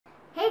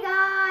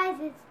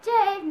it's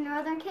Jay from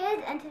Northern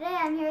Kids, and today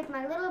I'm here with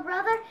my little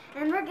brother,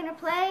 and we're gonna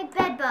play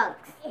bed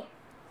bugs.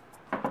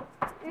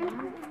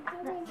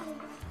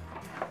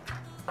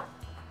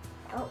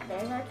 Oh,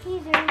 there's our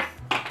teasers.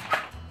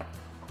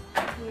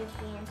 Here's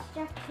the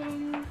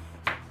instructions.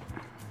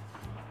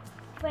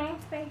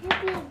 Transfer to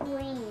be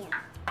green.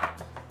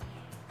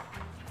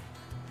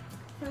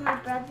 So my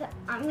brother,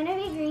 I'm gonna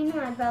be green,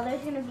 and my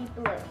brother's gonna be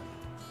blue.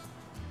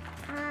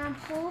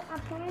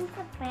 Put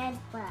into bed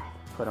bug.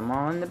 Put them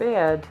all in the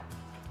bed.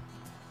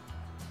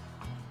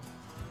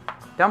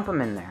 Dump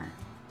them in there.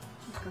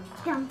 Just go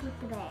dump with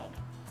the bag.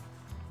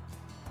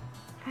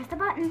 Press the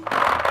button.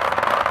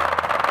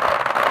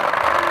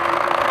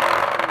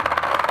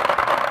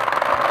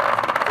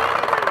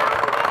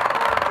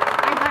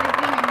 I got a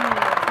green and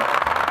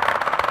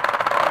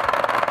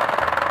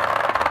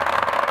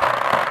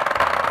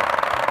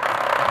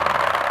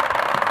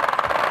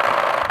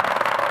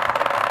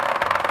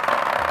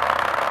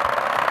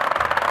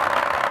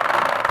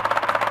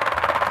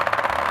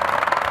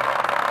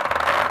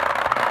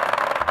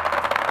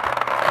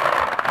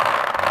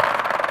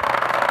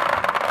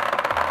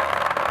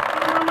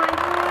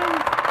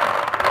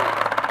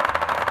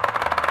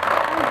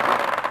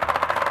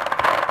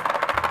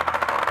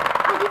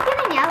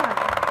a yellow.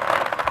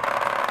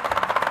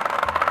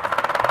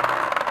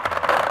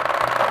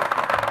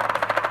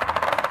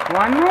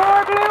 One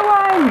more blue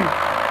one.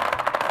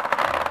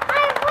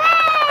 I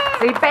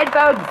win! See, bed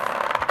bugs.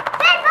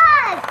 Bed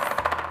bugs!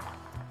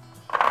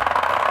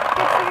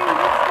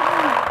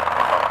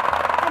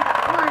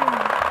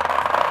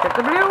 Get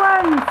the blue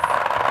ones.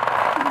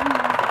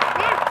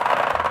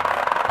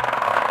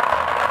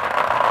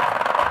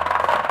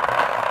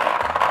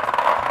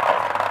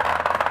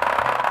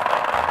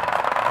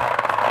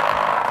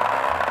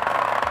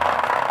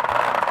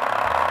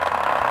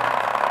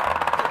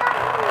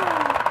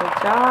 Good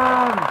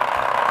job.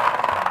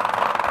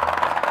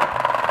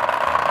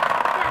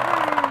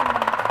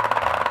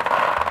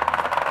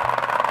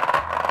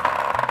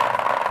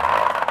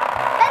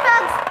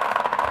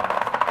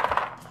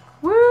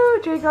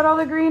 Woo! Jay got all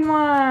the green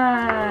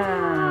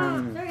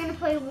ones. So we're gonna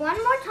play one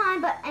more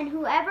time, and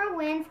whoever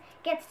wins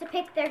gets to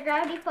pick their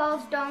Gravity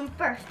Falls dome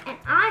first. And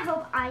I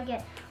hope I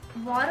get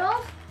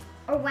Waddles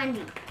or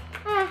Wendy.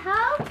 I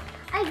hope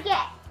I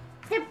get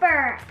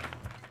Zipper.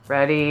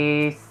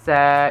 Ready,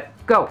 set,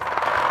 go.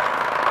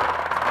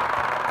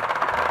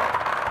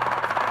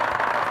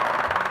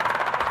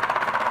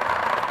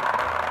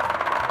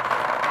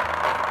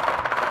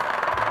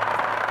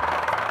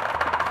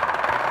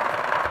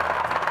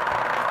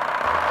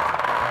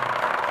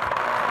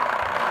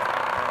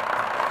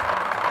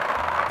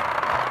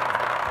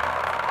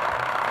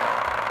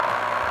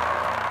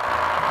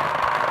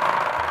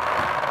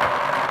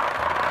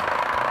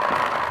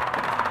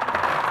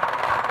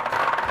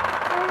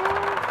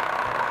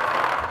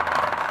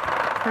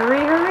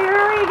 Hurry, hurry,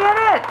 hurry, get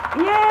it!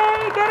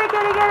 Yay, get it,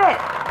 get it, get it!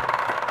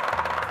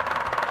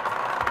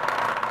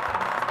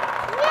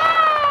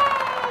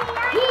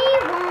 Yay! He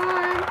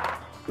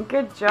won!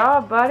 Good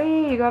job,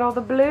 buddy. You got all the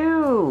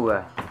blue.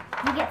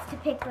 He gets to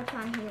pick which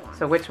one he wants.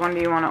 So which one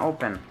do you want to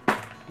open?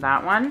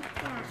 That one?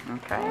 Yeah.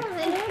 Okay.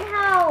 I need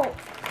help.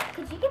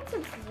 Could you get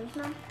some scissors,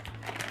 Mom?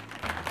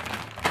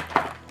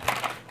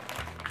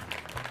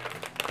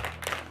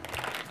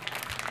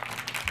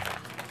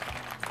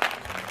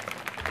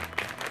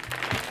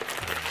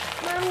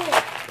 Mommy.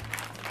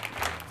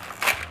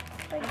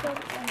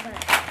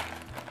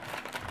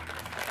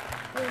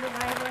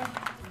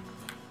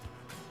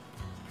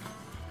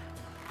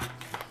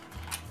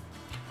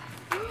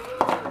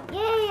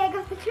 Yay, I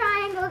got the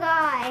triangle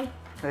guy.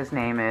 His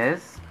name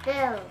is?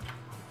 Bill.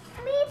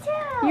 Me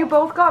too. You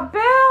both got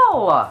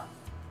Bill!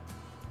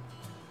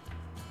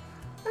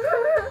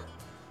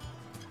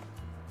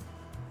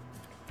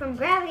 From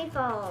Gravity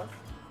Falls.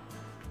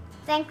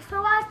 Thanks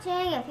for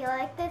watching. If you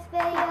like this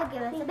video,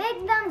 give us a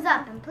big thumbs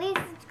up and please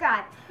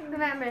subscribe.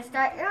 Remember to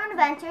start your own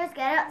adventures,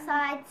 get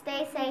outside,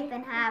 stay safe,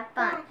 and have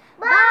fun.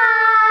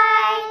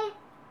 Bye!